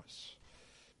promise.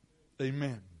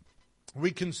 Amen. We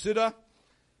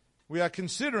are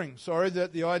considering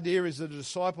that the idea is that a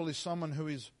disciple is someone who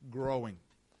is growing.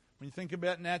 When you think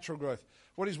about natural growth,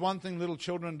 what is one thing little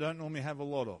children don't normally have a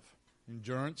lot of?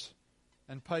 Endurance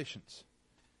and patience.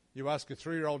 You ask a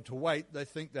 3-year-old to wait, they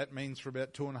think that means for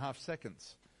about 2.5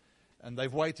 seconds. And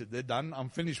they've waited. They're done. I'm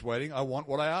finished waiting. I want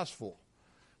what I asked for.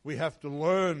 We have to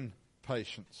learn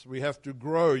patience. We have to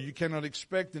grow. You cannot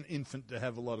expect an infant to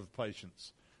have a lot of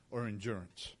patience or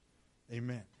endurance.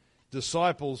 Amen.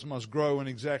 Disciples must grow in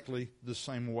exactly the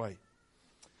same way.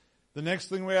 The next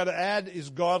thing we are to add is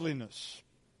godliness.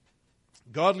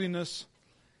 Godliness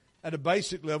at a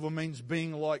basic level means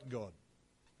being like God.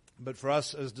 But for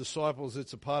us as disciples,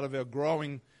 it's a part of our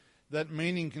growing. That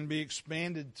meaning can be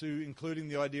expanded to including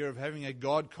the idea of having a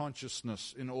God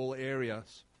consciousness in all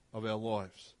areas of our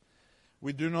lives.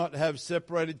 We do not have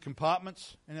separated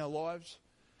compartments in our lives.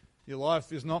 Your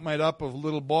life is not made up of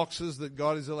little boxes that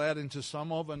God is allowed into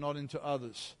some of and not into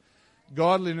others.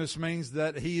 Godliness means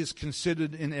that He is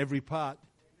considered in every part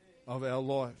of our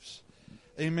lives.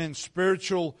 Amen.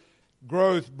 Spiritual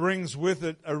growth brings with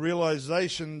it a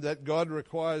realization that God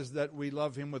requires that we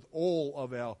love Him with all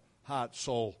of our heart,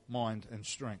 soul, mind, and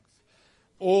strength.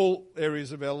 All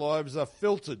areas of our lives are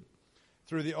filtered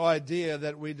through the idea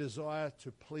that we desire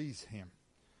to please Him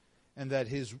and that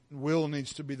His will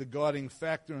needs to be the guiding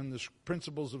factor, and the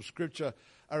principles of Scripture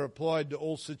are applied to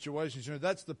all situations. You know,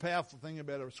 that's the powerful thing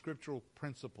about a scriptural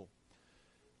principle.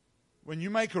 When you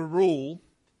make a rule,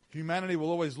 humanity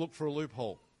will always look for a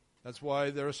loophole. That's why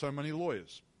there are so many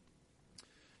lawyers.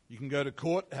 You can go to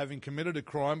court having committed a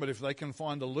crime, but if they can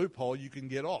find a loophole, you can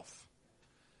get off.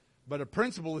 But a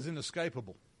principle is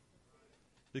inescapable,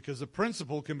 because a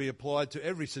principle can be applied to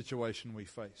every situation we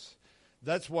face.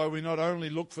 That's why we not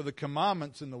only look for the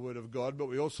commandments in the Word of God, but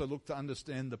we also look to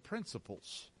understand the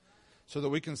principles so that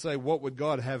we can say, what would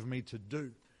God have me to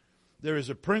do? There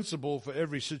is a principle for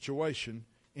every situation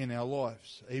in our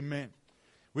lives. Amen.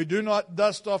 We do not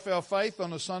dust off our faith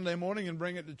on a Sunday morning and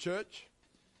bring it to church,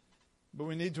 but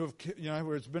we need to have,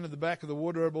 where it's been at the back of the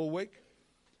wardrobe all week.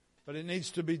 But it needs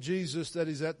to be Jesus that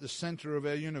is at the center of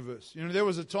our universe. There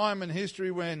was a time in history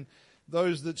when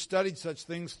those that studied such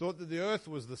things thought that the earth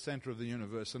was the center of the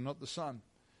universe and not the sun.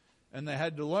 And they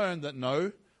had to learn that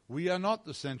no, we are not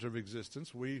the center of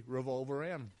existence. We revolve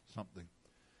around something.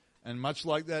 And much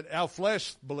like that, our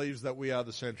flesh believes that we are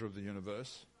the center of the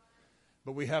universe.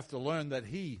 But we have to learn that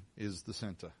He is the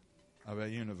center of our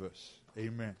universe.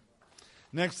 Amen.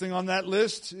 Next thing on that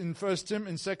list in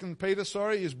 2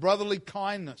 Peter, is brotherly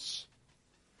kindness.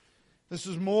 This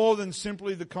is more than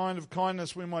simply the kind of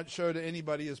kindness we might show to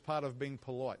anybody as part of being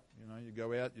polite. You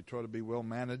go out, you try to be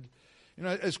well-mannered.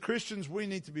 As Christians, we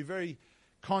need to be very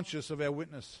conscious of our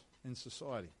witness in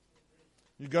society.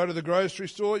 You go to the grocery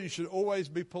store, you should always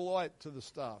be polite to the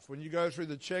staff. When you go through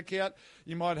the checkout,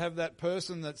 you might have that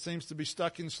person that seems to be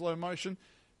stuck in slow motion.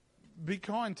 Be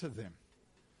kind to them.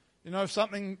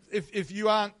 If you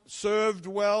aren't served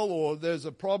well or there's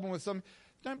a problem with something,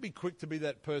 don't be quick to be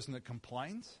that person that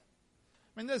complains.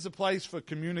 There's a place for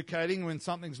communicating when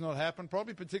something's not happened,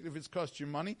 probably particularly if it's cost you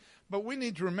money. But we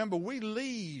need to remember we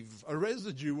leave a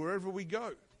residue wherever we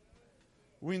go.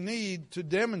 We need to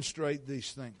demonstrate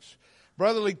these things.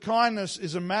 Brotherly kindness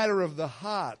is a matter of the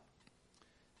heart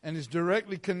and is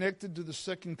directly connected to the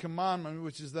second commandment,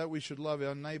 which is that we should love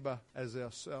our neighbor as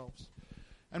ourselves.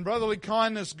 And brotherly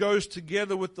kindness goes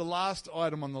together with the last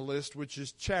item on the list, which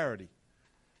is charity.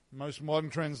 Most modern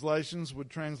translations would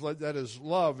translate that as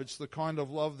love. It's the kind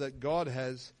of love that God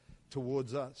has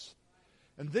towards us.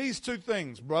 And these two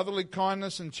things, brotherly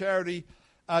kindness and charity,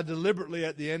 are deliberately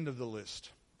at the end of the list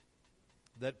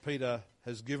that Peter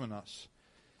has given us,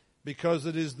 because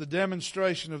it is the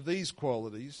demonstration of these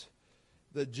qualities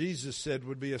that Jesus said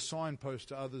would be a signpost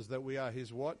to others that we are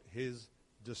His what? His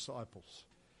disciples.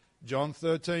 John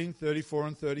 13:34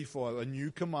 and 35, a new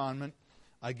commandment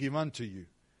I give unto you,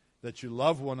 that you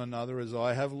love one another as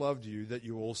I have loved you, that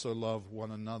you also love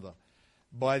one another.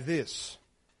 By this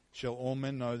shall all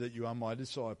men know that you are my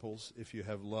disciples, if you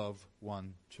have love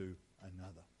one to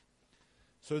another.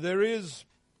 So there is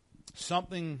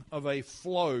something of a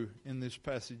flow in this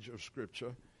passage of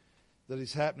Scripture that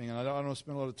is happening. And I don't want to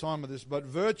spend a lot of time with this, but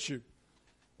virtue,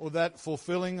 or that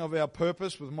fulfilling of our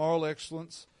purpose with moral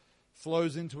excellence,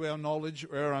 flows into our knowledge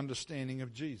or our understanding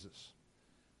of Jesus,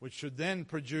 which should then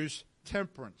produce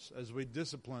temperance as we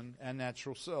discipline our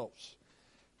natural selves.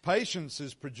 Patience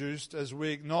is produced as we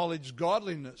acknowledge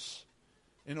godliness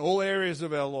in all areas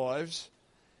of our lives,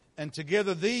 and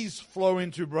together these flow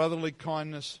into brotherly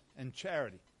kindness and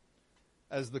charity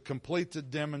as the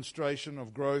completed demonstration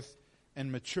of growth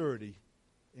and maturity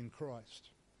in Christ.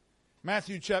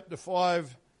 Matthew chapter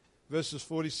 5, verses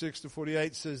 46 to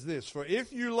 48 says this, "For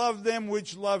if you love them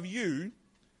which love you,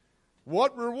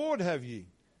 what reward have ye?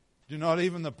 Do not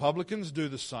even the publicans do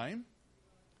the same?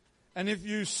 And if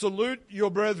you salute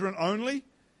your brethren only,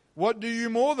 what do you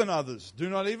more than others? Do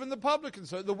not even the publicans?"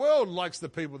 So the world likes the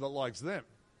people that likes them.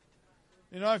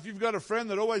 You know, if you've got a friend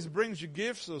that always brings you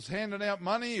gifts or is handing out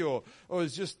money or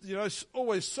is just, you know,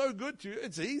 always so good to you,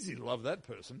 it's easy to love that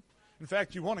person. In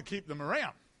fact, you want to keep them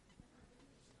around.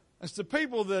 It's the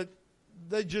people that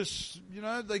they just, you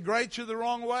know, they grate you the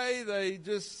wrong way. They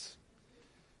just,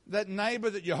 that neighbor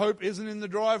that you hope isn't in the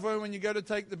driveway when you go to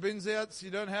take the bins out so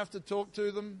you don't have to talk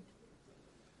to them.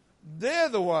 They're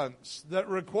the ones that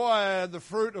require the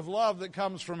fruit of love that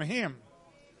comes from Him.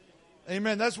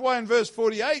 Amen. That's why in verse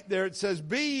 48 there it says,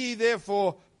 "Be ye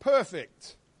therefore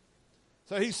perfect."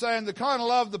 So He's saying the kind of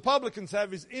love the publicans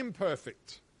have is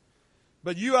imperfect.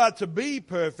 But you are to be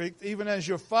perfect, even as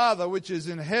your Father which is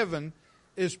in heaven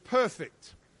is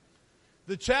perfect.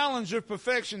 The challenge of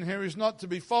perfection here is not to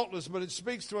be faultless, but it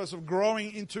speaks to us of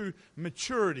growing into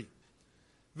maturity.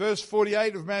 Verse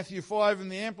 48 of Matthew 5 in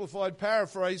the Amplified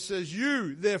Paraphrase says,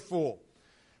 "You, therefore,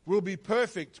 will be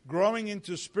perfect, growing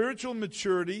into spiritual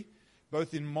maturity,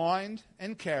 both in mind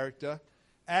and character,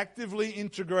 actively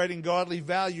integrating godly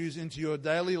values into your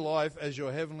daily life as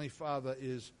your Heavenly Father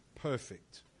is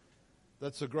perfect."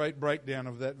 That's a great breakdown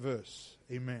of that verse.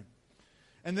 Amen.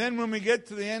 And then when we get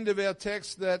to the end of our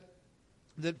text that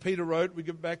Peter wrote, we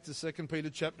get back to 2 Peter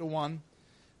chapter 1,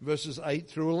 verses 8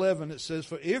 through 11. It says,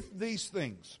 "For if these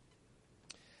things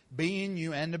be in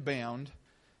you and abound,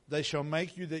 they shall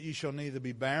make you that you shall neither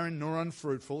be barren nor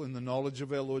unfruitful in the knowledge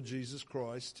of our Lord Jesus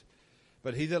Christ.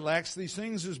 But he that lacks these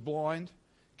things is blind,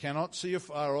 cannot see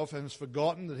afar off, and has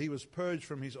forgotten that he was purged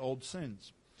from his old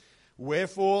sins.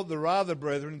 Wherefore, the rather,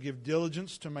 brethren, give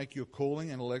diligence to make your calling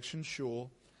and election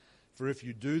sure. For if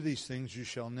you do these things, you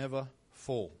shall never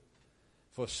fall.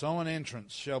 For so an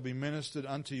entrance shall be ministered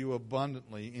unto you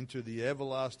abundantly into the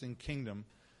everlasting kingdom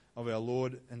of our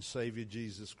Lord and Savior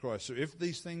Jesus Christ." So if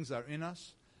these things are in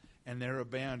us and they're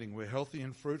abounding, we're healthy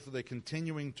and fruitful, they're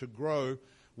continuing to grow,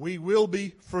 we will be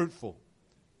fruitful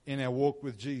in our walk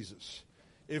with Jesus.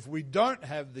 If we don't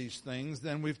have these things,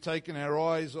 then we've taken our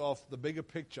eyes off the bigger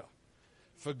picture,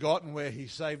 forgotten where He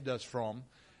saved us from,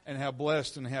 and how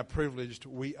blessed and how privileged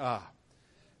we are.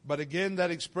 But again,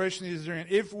 that expression is there.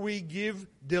 If we give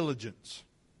diligence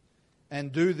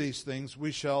and do these things,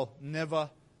 we shall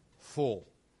never fall.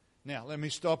 Now, let me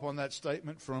stop on that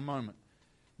statement for a moment.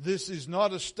 This is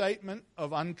not a statement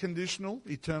of unconditional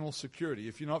eternal security.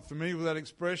 If you're not familiar with that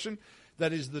expression,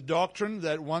 that is the doctrine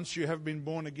that once you have been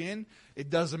born again, it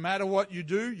doesn't matter what you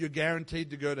do, you're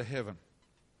guaranteed to go to heaven.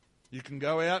 You can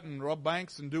go out and rob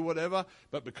banks and do whatever,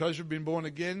 but because you've been born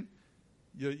again,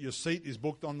 your seat is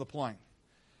booked on the plane.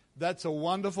 That's a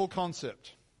wonderful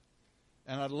concept.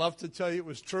 And I'd love to tell you it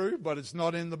was true, but it's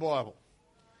not in the Bible.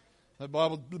 The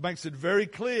Bible makes it very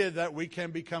clear that we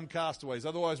can become castaways.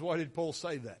 Otherwise, why did Paul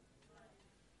say that?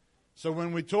 So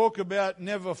when we talk about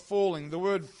never falling, the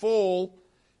word fall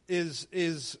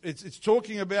it's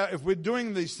talking about if we're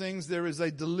doing these things, there is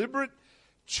a deliberate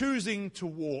choosing to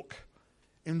walk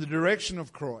in the direction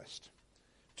of Christ,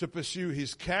 to pursue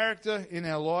His character in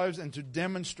our lives and to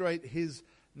demonstrate His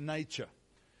nature.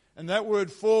 And that word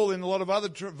fall in a lot of other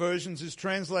versions is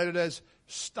translated as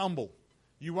stumble.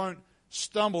 You won't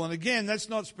stumble. And again, that's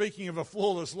not speaking of a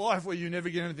flawless life where you never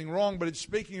get anything wrong, but it's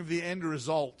speaking of the end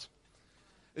result.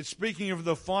 It's speaking of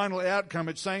the final outcome.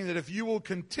 It's saying that if you will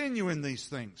continue in these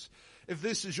things, if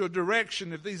this is your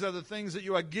direction, if these are the things that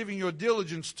you are giving your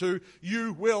diligence to,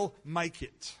 you will make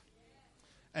it.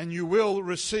 And you will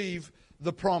receive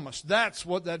the promise. That's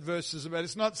what that verse is about.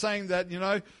 It's not saying that,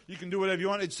 you can do whatever you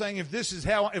want. It's saying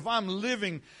if I'm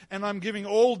living and I'm giving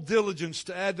all diligence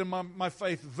to add to my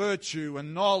faith virtue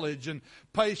and knowledge and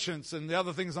patience and the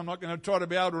other things I'm not going to try to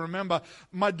be able to remember,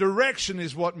 my direction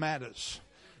is what matters.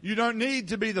 You don't need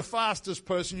to be the fastest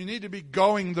person. You need to be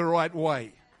going the right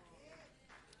way.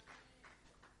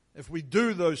 If we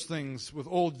do those things with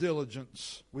all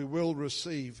diligence, we will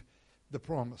receive the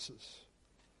promises.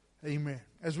 Amen.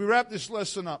 As we wrap this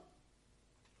lesson up,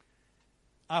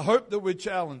 I hope that we're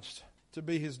challenged to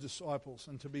be His disciples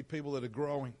and to be people that are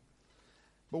growing.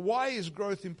 But why is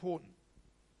growth important?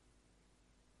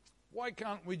 Why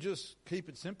can't we just keep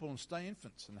it simple and stay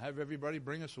infants and have everybody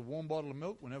bring us a warm bottle of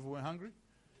milk whenever we're hungry,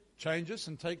 change us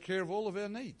and take care of all of our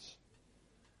needs?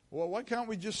 Well, why can't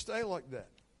we just stay like that?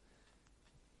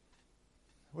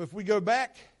 Well, if we go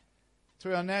back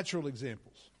to our natural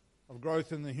examples of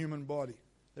growth in the human body,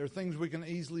 there are things we can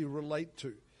easily relate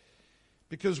to.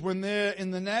 Because when they're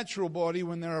in the natural body,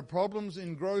 when there are problems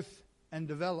in growth and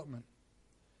development,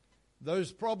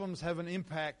 those problems have an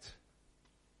impact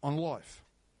on life.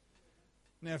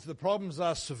 Now, if the problems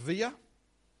are severe,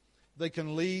 they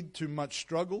can lead to much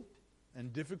struggle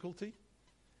and difficulty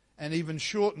and even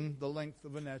shorten the length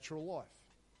of a natural life.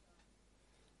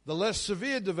 The less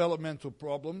severe developmental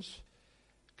problems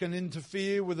can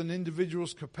interfere with an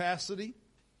individual's capacity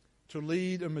to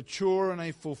lead a mature and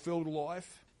a fulfilled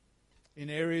life in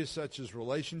areas such as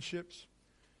relationships,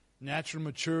 natural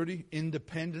maturity,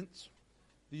 independence,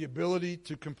 the ability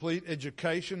to complete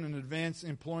education and advance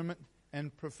employment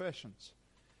and professions.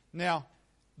 Now,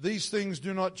 these things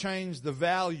do not change the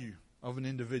value of an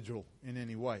individual in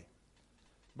any way,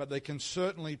 but they can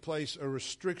certainly place a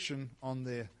restriction on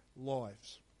their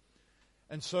lives.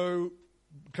 And so,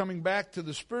 coming back to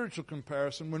the spiritual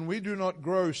comparison, when we do not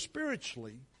grow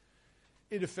spiritually,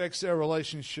 it affects our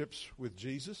relationships with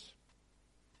Jesus,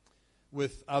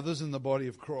 with others in the body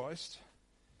of Christ,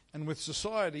 and with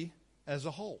society as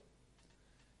a whole.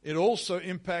 It also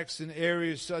impacts in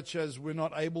areas such as we're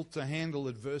not able to handle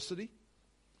adversity.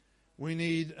 We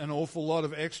need an awful lot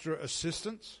of extra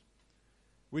assistance.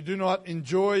 We do not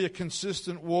enjoy a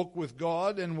consistent walk with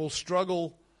God and will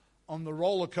struggle on the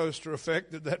roller coaster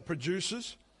effect that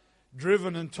produces,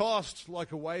 driven and tossed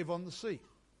like a wave on the sea.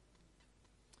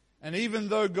 And even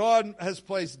though God has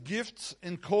placed gifts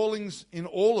and callings in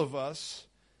all of us,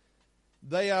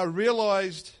 they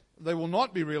will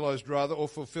not be realized or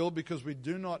fulfilled because we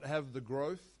do not have the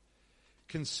growth,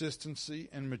 consistency,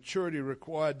 and maturity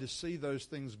required to see those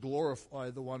things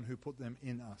glorify the one who put them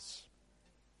in us.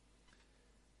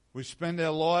 We spend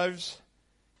our lives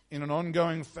in an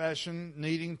ongoing fashion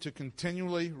needing to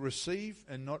continually receive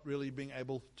and not really being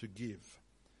able to give.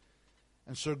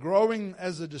 And so growing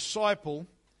as a disciple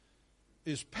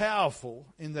is powerful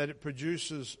in that it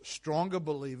produces stronger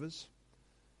believers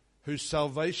whose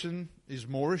salvation is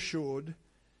more assured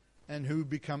and who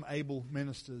become able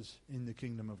ministers in the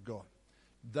kingdom of God.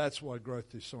 That's why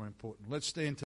growth is so important. Let's stand today.